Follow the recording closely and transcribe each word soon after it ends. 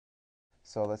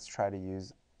So let's try to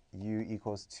use u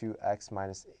equals 2x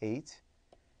minus 8.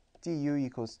 du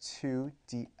equals 2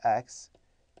 dx.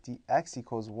 dx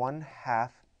equals 1/2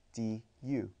 du.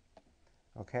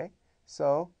 Okay,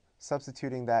 so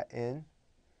substituting that in,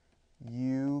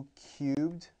 u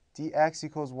cubed dx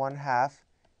equals 1/2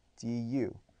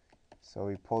 du. So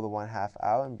we pull the 1/2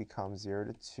 out and becomes 0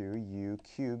 to 2 u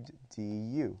cubed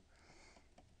du.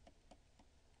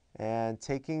 And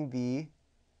taking the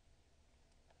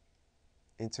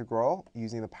integral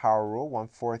using the power rule,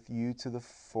 1/4 u to the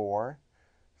 4th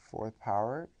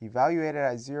power, evaluated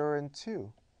at 0 and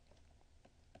 2.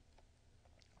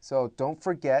 So don't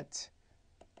forget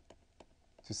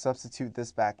to substitute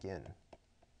this back in.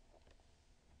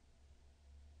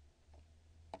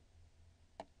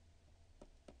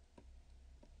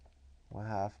 One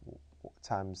half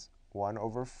times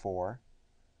 1/4,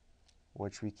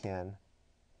 which we can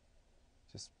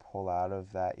just pull out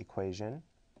of that equation,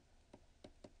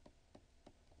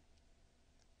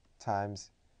 times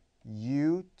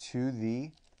u to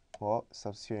the, well,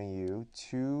 substituting u,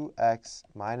 2x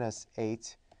minus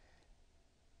 8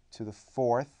 to the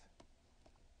 4th,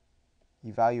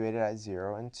 evaluated at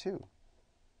 0 and 2.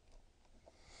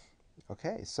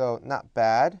 Okay, so not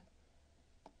bad.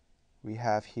 We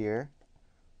have here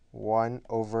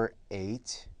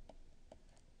 1/8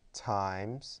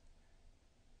 times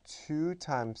 2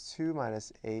 times 2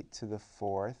 minus 8 to the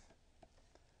 4th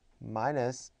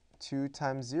minus 2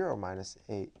 times 0 minus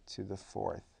 8 to the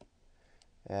 4th.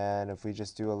 And if we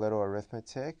just do a little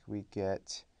arithmetic, we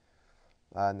get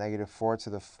 -4 to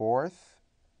the 4th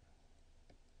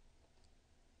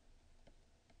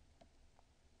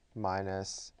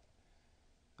minus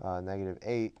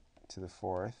 -8 to the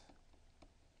 4th.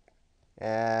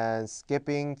 And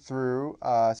skipping through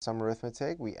some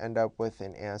arithmetic, we end up with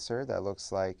an answer that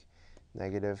looks like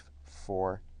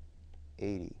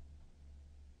 -480.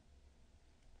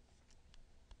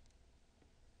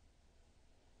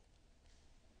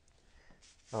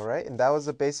 All right, and that was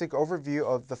a basic overview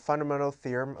of the fundamental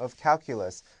theorem of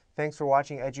calculus. Thanks for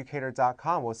watching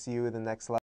Educator.com. We'll see you in the next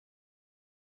lesson.